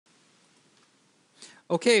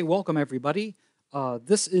Okay, welcome everybody.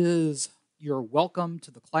 This is your welcome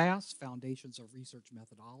to the class, Foundations of Research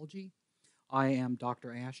Methodology. I am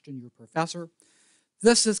Dr. Ashton, your professor.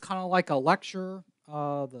 This is kind of like a lecture,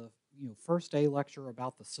 the first day lecture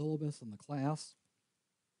about the syllabus in the class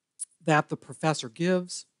that the professor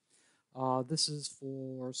gives. This is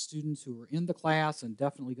for students who are in the class and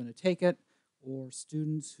definitely going to take it, or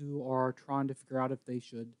students who are trying to figure out if they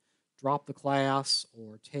should drop the class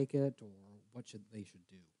or take it, or they should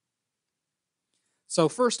do. So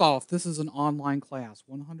first off, this is an online class,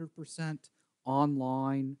 100%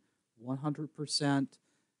 online, 100%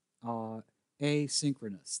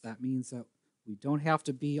 asynchronous. That means that we don't have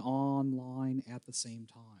to be online at the same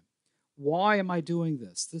time. Why am I doing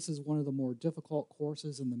this? This is one of the more difficult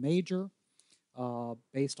courses in the major,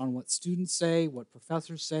 based on what students say, what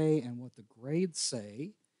professors say, and what the grades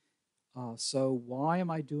say. So why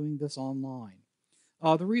am I doing this online?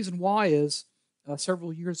 The reason why is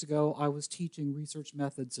several years ago, I was teaching research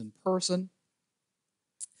methods in person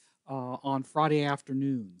on Friday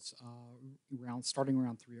afternoons, starting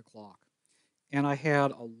around 3 o'clock. And I had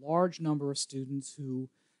a large number of students who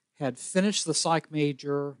had finished the psych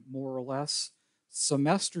major more or less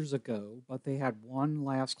semesters ago, but they had one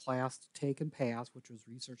last class to take and pass, which was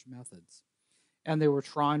research methods. And they were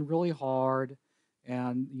trying really hard.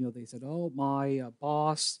 And they said, "Oh, my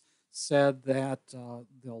boss said that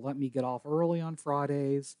they'll let me get off early on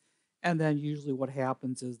Fridays." And then usually what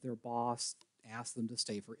happens is their boss asks them to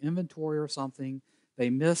stay for inventory or something. They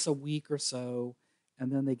miss a week or so, and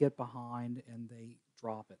then they get behind and they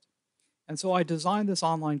drop it. And so I designed this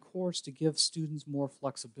online course to give students more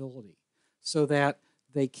flexibility so that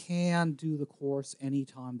they can do the course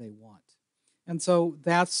anytime they want. And so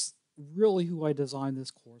that's really who I designed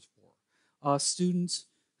this course for. Students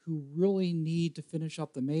who really need to finish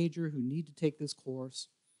up the major, who need to take this course,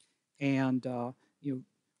 and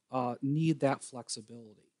need that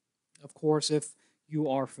flexibility. Of course, if you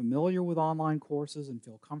are familiar with online courses and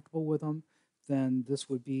feel comfortable with them, then this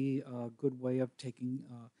would be a good way of taking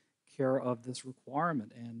care of this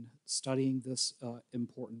requirement and studying this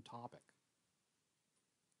important topic.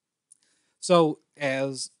 So,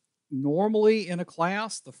 as normally in a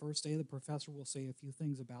class, the first day the professor will say a few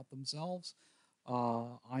things about themselves.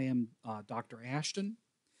 I am Dr. Ashton,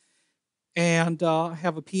 and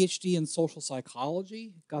have a PhD in social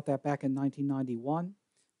psychology. Got that back in 1991.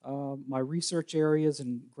 My research areas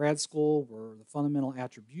in grad school were the fundamental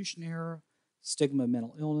attribution error, stigma of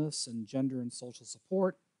mental illness, and gender and social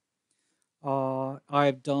support.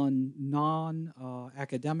 I've done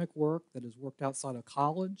non-academic work that has worked outside of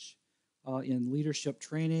college in leadership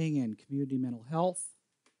training and community mental health.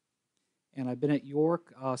 And I've been at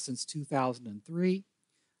York since 2003.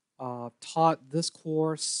 Taught this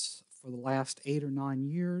course for the last 8 or 9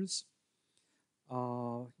 years.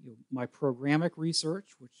 My programmatic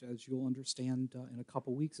research, which as you'll understand in a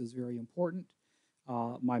couple weeks is very important.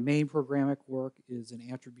 My main programmatic work is in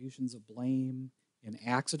attributions of blame in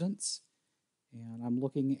accidents. And I'm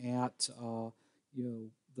looking at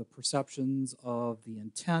the perceptions of the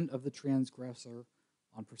intent of the transgressor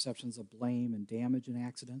on perceptions of blame and damage in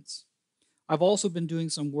accidents. I've also been doing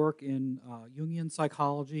some work in Jungian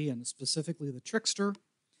psychology and specifically the trickster.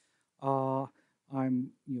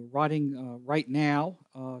 I'm writing right now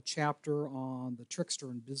a chapter on the trickster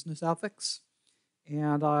in business ethics,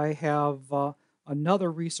 and I have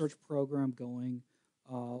another research program going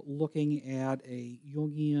looking at a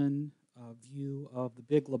Jungian view of the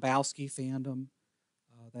Big Lebowski fandom,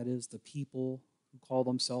 that is, the people who call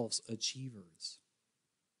themselves achievers.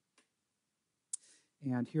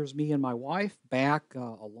 And here's me and my wife back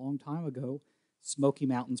a long time ago, Smoky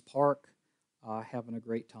Mountains Park, having a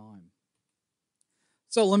great time.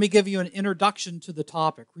 So let me give you an introduction to the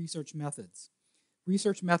topic, research methods.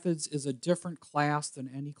 Research methods is a different class than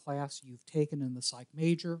any class you've taken in the psych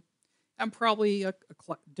major, and probably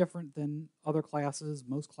different than other classes,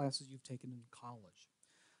 most classes you've taken in college.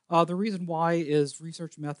 The reason why is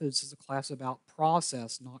research methods is a class about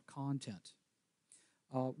process, not content.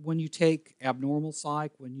 When you take abnormal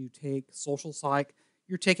psych, when you take social psych,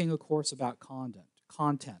 you're taking a course about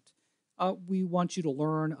content. We want you to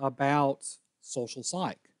learn about social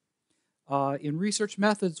psych. In research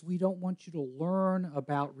methods, we don't want you to learn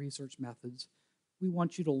about research methods. We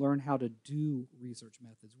want you to learn how to do research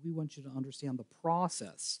methods. We want you to understand the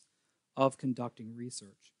process of conducting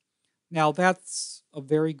research. Now, that's a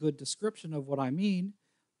very good description of what I mean,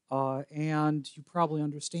 and you probably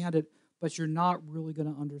understand it, but you're not really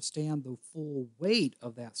going to understand the full weight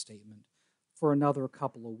of that statement for another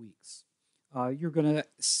couple of weeks. You're going to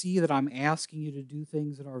see that I'm asking you to do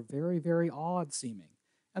things that are very, very odd seeming.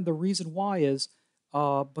 And the reason why is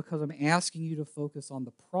because I'm asking you to focus on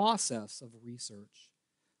the process of research,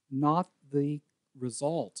 not the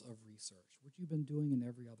result of research, which you've been doing in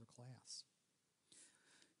every other class.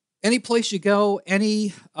 Any place you go,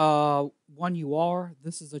 any one you are,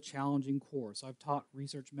 this is a challenging course. I've taught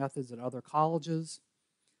research methods at other colleges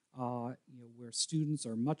where students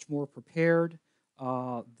are much more prepared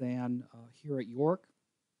than here at York,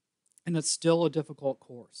 and it's still a difficult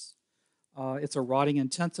course. It's a writing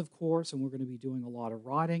intensive course, and we're going to be doing a lot of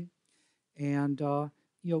writing, and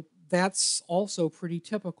that's also pretty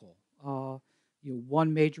typical.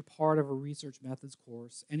 One major part of a research methods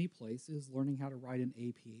course, any place, is learning how to write in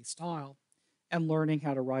APA style and learning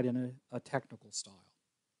how to write in a technical style.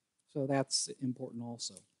 So that's important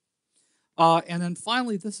also. And then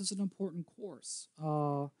finally, this is an important course.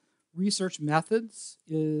 Research methods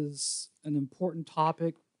is an important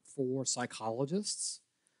topic for psychologists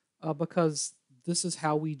because this is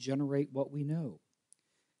how we generate what we know.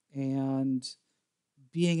 And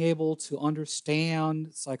being able to understand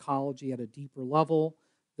psychology at a deeper level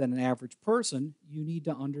than an average person, you need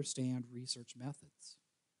to understand research methods.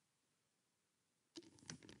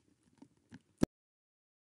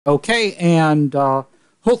 Okay, and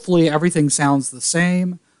hopefully everything sounds the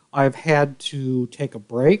same. I've had to take a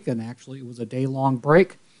break, and actually it was a day-long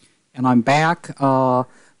break, and I'm back to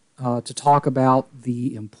talk about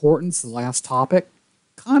the importance, the last topic.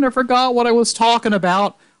 Kind of forgot what I was talking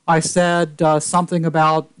about. I said something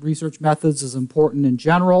about research methods is important in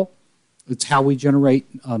general. It's how we generate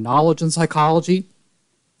knowledge in psychology.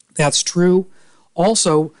 That's true.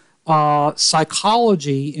 Also,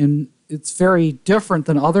 psychology, it's very different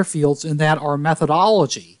than other fields in that our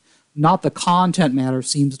methodology, not the content matter,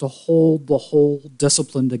 seems to hold the whole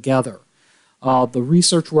discipline together. The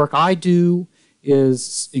research work I do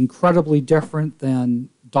is incredibly different than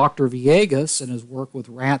Dr. Villegas and his work with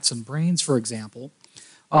rats and brains, for example.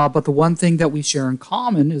 But the one thing that we share in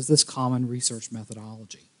common is this common research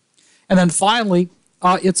methodology. And then finally,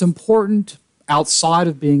 it's important outside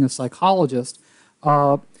of being a psychologist,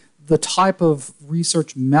 the type of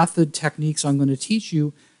research method techniques I'm going to teach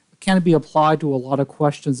you can be applied to a lot of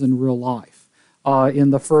questions in real life.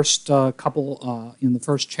 In the first in the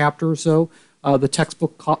first chapter or so, the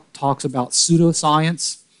textbook talks about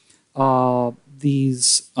pseudoscience,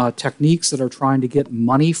 these techniques that are trying to get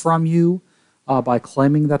money from you by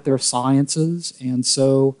claiming that they're sciences. And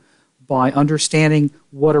so by understanding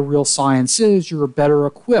what a real science is, you're better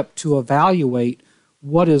equipped to evaluate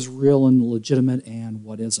what is real and legitimate and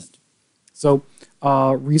what isn't. So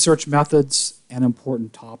research methods, an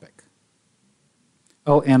important topic.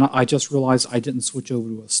 Oh, and I just realized I didn't switch over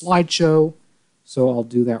to a slideshow, so I'll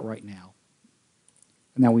do that right now.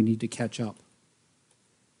 And now we need to catch up.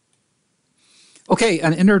 Okay,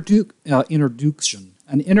 an introduction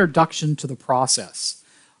to the process.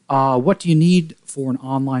 What do you need for an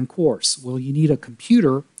online course? Well, you need a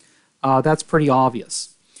computer. That's pretty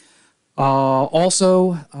obvious.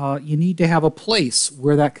 Also, you need to have a place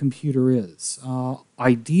where that computer is.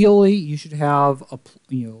 Ideally, you should have a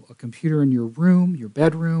computer in your room, your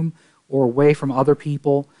bedroom, or away from other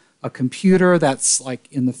people. A computer that's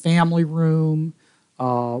like in the family room,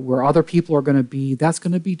 where other people are going to be. That's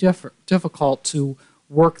going to be difficult to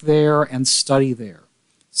work there and study there.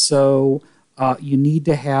 So you need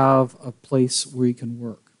to have a place where you can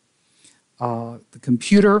work. The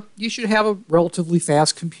computer, you should have a relatively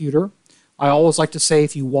fast computer. I always like to say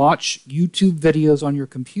if you watch YouTube videos on your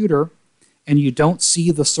computer and you don't see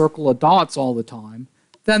the circle of dots all the time,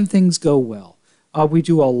 then things go well. We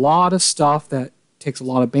do a lot of stuff that takes a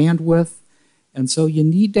lot of bandwidth, and so you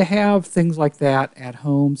need to have things like that at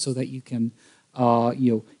home so that you can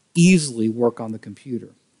easily work on the computer.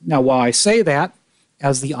 Now, while I say that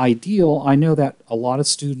as the ideal, I know that a lot of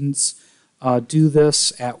students do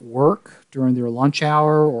this at work during their lunch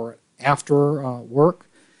hour or after work.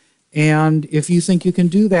 And if you think you can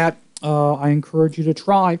do that, I encourage you to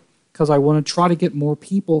try, because I want to try to get more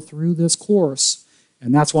people through this course,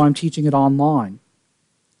 and that's why I'm teaching it online.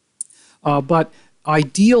 But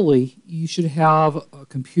ideally, you should have a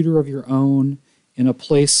computer of your own in a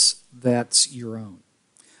place that's your own.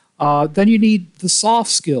 Then you need the soft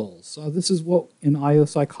skills. This is what in IO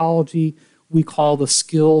psychology we call the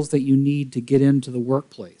skills that you need to get into the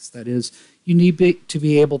workplace. That is, you need to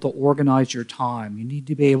be able to organize your time. You need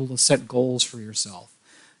to be able to set goals for yourself.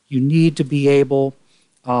 You need to be able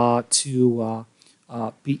to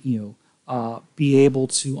be able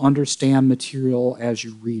to understand material as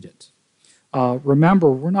you read it.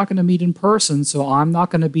 Remember, we're not going to meet in person, so I'm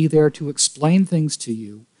not going to be there to explain things to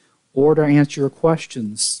you or to answer your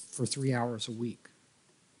questions for 3 hours a week.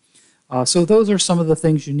 So those are some of the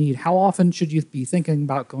things you need. How often should you be thinking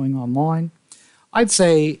about going online? I'd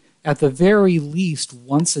say at the very least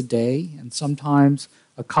once a day, and sometimes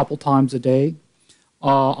a couple times a day.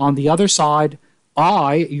 On the other side,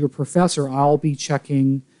 your professor, I'll be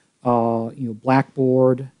checking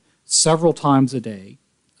Blackboard several times a day,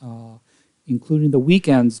 including the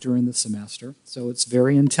weekends during the semester. So it's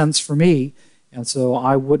very intense for me, and so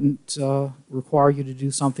I wouldn't require you to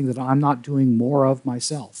do something that I'm not doing more of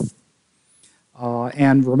myself.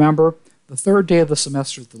 And remember, the third day of the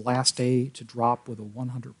semester is the last day to drop with a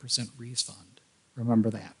 100% refund. Remember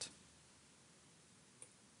that.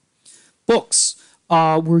 Books.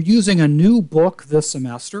 We're using a new book this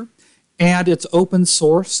semester, and it's open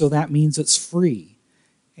source, so that means it's free.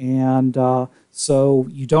 And so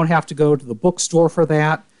you don't have to go to the bookstore for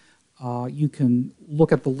that. You can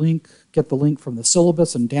look at the link, get the link from the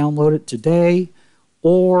syllabus and download it today,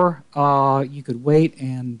 or you could wait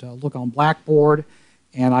and look on Blackboard,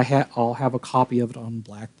 and I'll have a copy of it on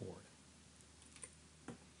Blackboard.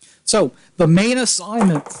 So the main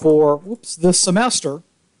assignment for this semester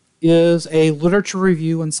is a literature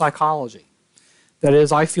review in psychology. That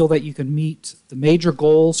is, I feel that you can meet the major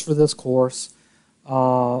goals for this course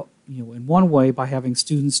in one way by having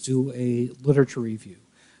students do a literature review.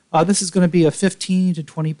 This is going to be a 15 to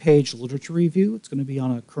 20 page literature review. It's going to be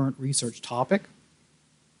on a current research topic.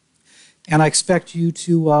 And I expect you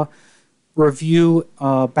to review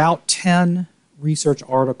about 10 research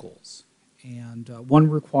articles. And one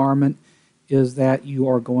requirement is that you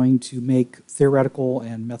are going to make theoretical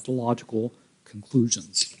and methodological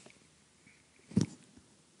conclusions.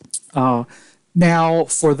 Now,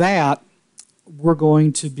 for that, we're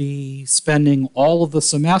going to be spending all of the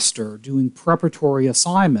semester doing preparatory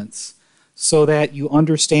assignments so that you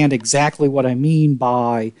understand exactly what I mean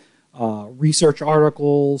by research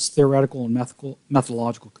articles, theoretical and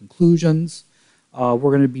methodological conclusions. We're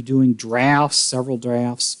going to be doing drafts, several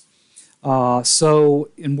drafts. So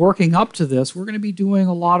in working up to this, we're going to be doing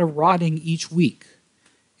a lot of writing each week.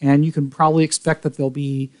 And you can probably expect that there'll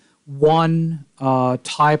be one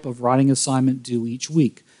type of writing assignment due each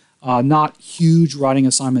week. Not huge writing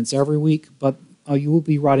assignments every week, but you will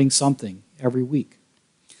be writing something every week.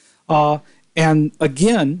 And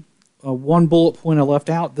again, one bullet point I left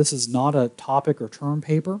out, this is not a topic or term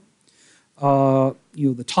paper.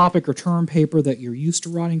 The topic or term paper that you're used to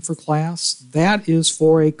writing for class, that is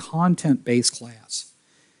for a content-based class.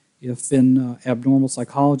 If in abnormal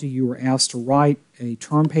psychology you were asked to write a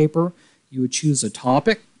term paper, you would choose a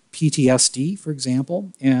topic, PTSD, for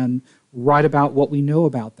example, and write about what we know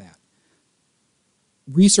about that.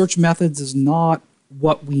 Research methods is not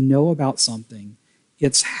what we know about something,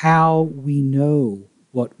 it's how we know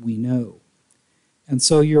what we know. And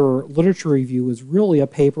so your literature review is really a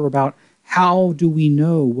paper about how do we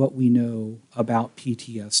know what we know about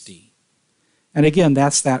PTSD. And again,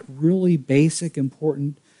 that's that really basic,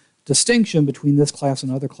 important distinction between this class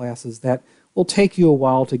and other classes that will take you a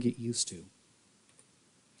while to get used to.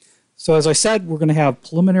 So as I said, we're going to have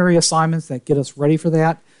preliminary assignments that get us ready for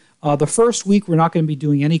that. The first week, we're not going to be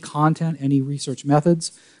doing any content, any research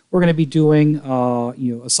methods. We're going to be doing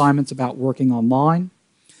assignments about working online.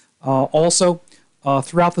 Also,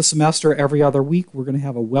 throughout the semester, every other week, we're going to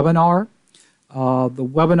have a webinar. The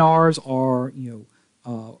webinars are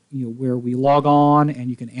where we log on and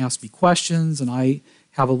you can ask me questions, and I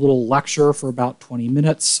have a little lecture for about 20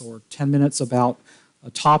 minutes or 10 minutes about a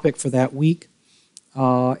topic for that week.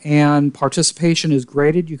 And participation is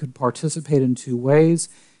graded. You can participate in two ways.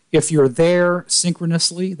 If you're there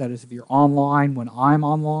synchronously, that is if you're online when I'm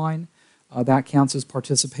online, that counts as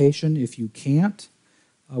participation. If you can't,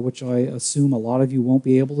 which I assume a lot of you won't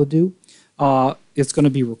be able to do, it's going to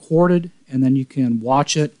be recorded, and then you can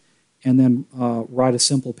watch it and then write a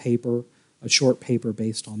simple paper, a short paper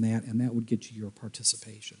based on that, and that would get you your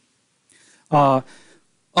participation.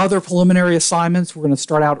 Other preliminary assignments, we're going to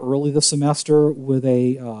start out early this semester with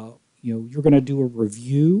you're going to do a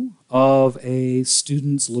review of a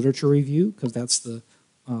student's literature review, because that's the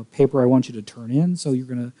paper I want you to turn in. So you're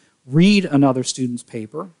going to read another student's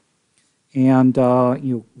paper and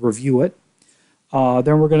review it.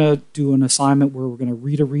 Then we're going to do an assignment where we're going to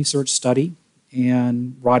read a research study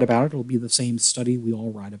and write about it. It'll be the same study we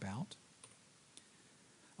all write about.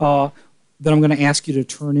 Then I'm going to ask you to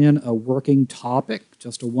turn in a working topic,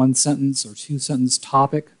 just a one-sentence or two-sentence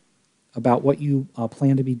topic about what you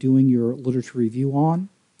plan to be doing your literature review on.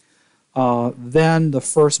 Then the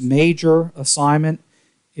first major assignment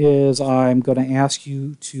is I'm going to ask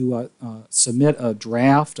you to submit a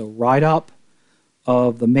draft, a write-up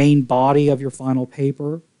of the main body of your final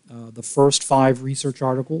paper, the first 5 research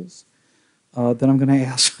articles. Then I'm going to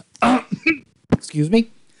ask, excuse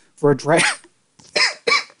me, for a draft.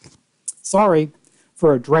 Sorry,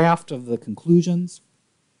 for a draft of the conclusions.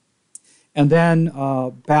 And then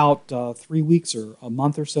about 3 weeks or a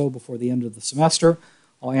month or so before the end of the semester,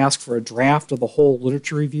 I'll ask for a draft of the whole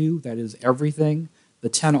literature review, that is everything, the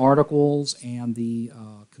 10 articles and the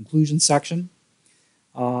conclusion section.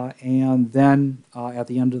 And then at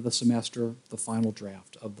the end of the semester, the final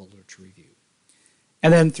draft of the literature review.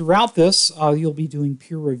 And then throughout this, you'll be doing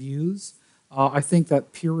peer reviews. I think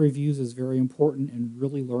that peer reviews is very important in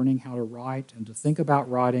really learning how to write and to think about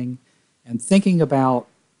writing and thinking about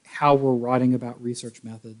how we're writing about research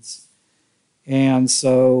methods. And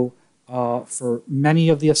so for many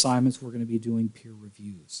of the assignments, we're going to be doing peer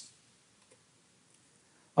reviews.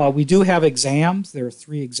 We do have exams. There are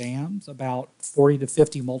 3 exams, about 40 to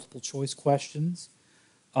 50 multiple choice questions.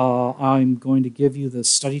 I'm going to give you the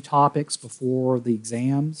study topics before the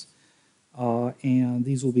exams, and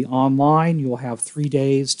these will be online. You'll have 3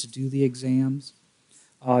 days to do the exams.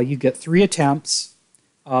 You get 3 attempts.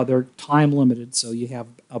 They're time limited, so you have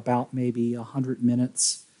about maybe 100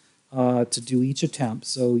 minutes to do each attempt.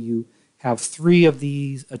 So you have 3 of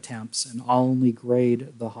these attempts, and I'll only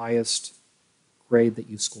grade the highest grade that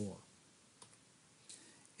you score.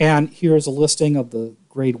 And here's a listing of the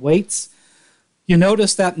grade weights. You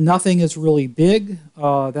notice that nothing is really big.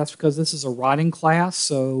 That's because this is a writing class,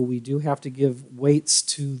 so we do have to give weights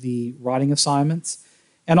to the writing assignments.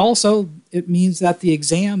 And also, it means that the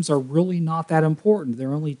exams are really not that important.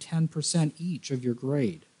 They're only 10% each of your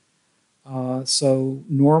grade. So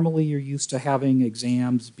normally you're used to having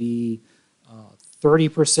exams be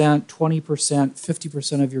 30%, 20%,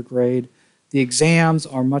 50% of your grade. The exams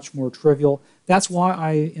are much more trivial. That's why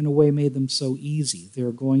I, in a way, made them so easy.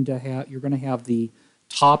 You're going to have the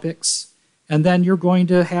topics, and then you're going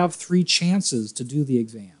to have 3 chances to do the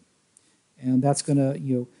exam. And that's going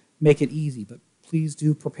to make it easy, but please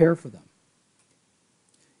do prepare for them.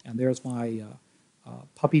 And there's my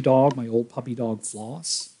puppy dog, my old puppy dog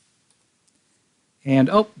Floss. And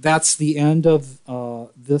that's the end of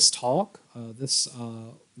this talk, this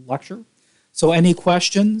lecture. So any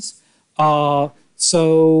questions? What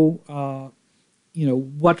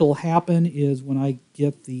will happen is when I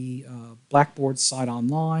get the Blackboard site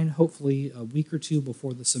online, hopefully a week or 2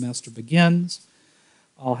 before the semester begins,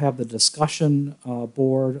 I'll have the discussion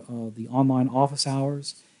board, the online office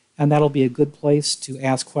hours, and that'll be a good place to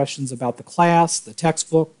ask questions about the class, the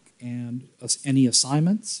textbook, and any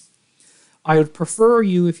assignments. I would prefer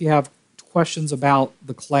you, if you have questions about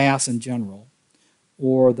the class in general,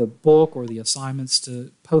 or the book or the assignments,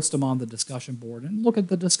 to post them on the discussion board and look at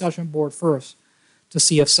the discussion board first to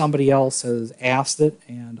see if somebody else has asked it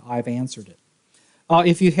and I've answered it.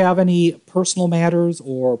 If you have any personal matters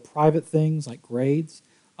or private things like grades,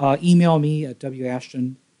 email me at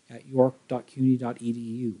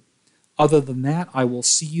washton@york.cuny.edu. Other than that, I will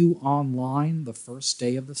see you online the first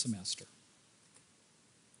day of the semester.